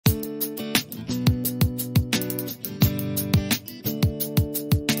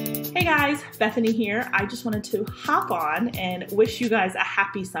Hey guys, Bethany here. I just wanted to hop on and wish you guys a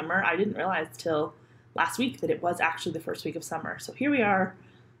happy summer. I didn't realize till last week that it was actually the first week of summer. So here we are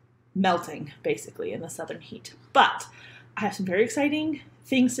melting basically in the southern heat. But I have some very exciting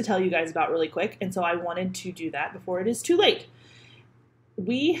things to tell you guys about really quick. And so I wanted to do that before it is too late.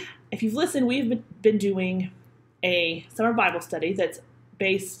 If you've listened, we've been doing a summer Bible study that's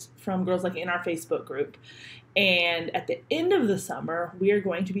based from Girls Like It in our Facebook group. And at the end of the summer, we are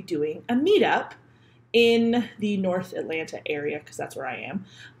going to be doing a meetup in the North Atlanta area, because that's where I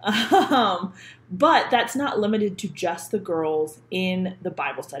am. But that's not limited to just the girls in the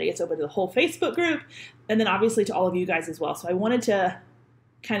Bible study. It's open to the whole Facebook group, and then obviously to all of you guys as well. So I wanted to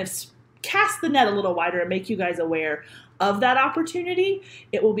kind of cast the net a little wider and make you guys aware of that opportunity.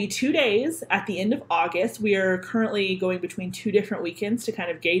 It will be 2 days at the end of August. We are currently going between 2 different weekends to kind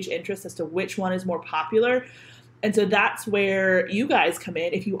of gauge interest as to which one is more popular. And so that's where you guys come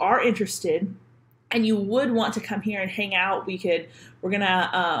in. If you are interested and you would want to come here and hang out, we're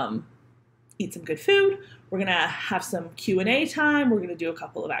gonna eat some good food. We're gonna have some Q&A time. We're gonna do a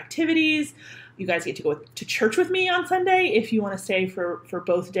couple of activities. You guys get to go to church with me on Sunday if you want to stay for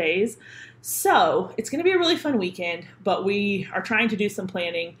both days. So it's going to be a really fun weekend, but we are trying to do some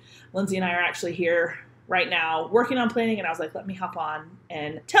planning. Lindsay and I are actually here right now working on planning, and I was like, let me hop on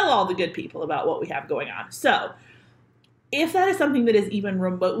and tell all the good people about what we have going on. So if that is something that is even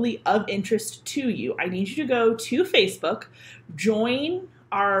remotely of interest to you, I need you to go to Facebook, join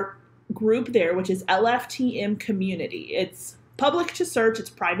our group there, which is LFTM Community. It's public to search, it's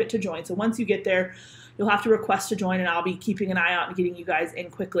private to join. So once you get there, you'll have to request to join, and I'll be keeping an eye out and getting you guys in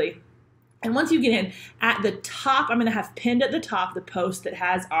quickly. And once you get in, at the top, I'm going to have pinned at the top the post that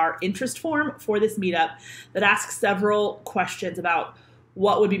has our interest form for this meetup that asks several questions about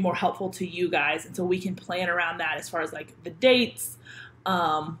what would be more helpful to you guys. And so we can plan around that as far as like the dates,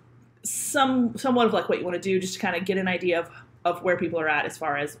 somewhat of like what you want to do, just to kind of get an idea of where people are at as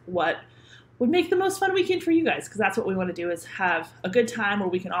far as what would make the most fun weekend for you guys. Because that's what we want to do, is have a good time where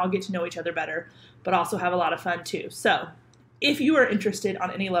we can all get to know each other better, but also have a lot of fun too. So if you are interested on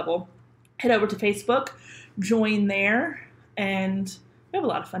any level, head over to Facebook, join there, and we have a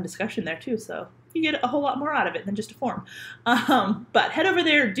lot of fun discussion there too, so you get a whole lot more out of it than just a form. But head over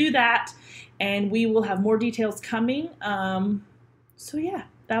there, do that, and we will have more details coming. So yeah,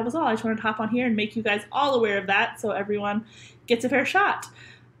 that was all. I just wanted to hop on here and make you guys all aware of that so everyone gets a fair shot.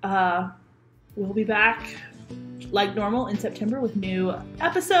 We'll be back like normal in September with new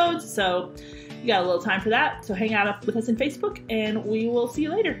episodes, so you got a little time for that. So hang out with us in Facebook, and we will see you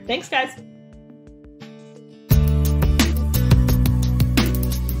later. Thanks, guys.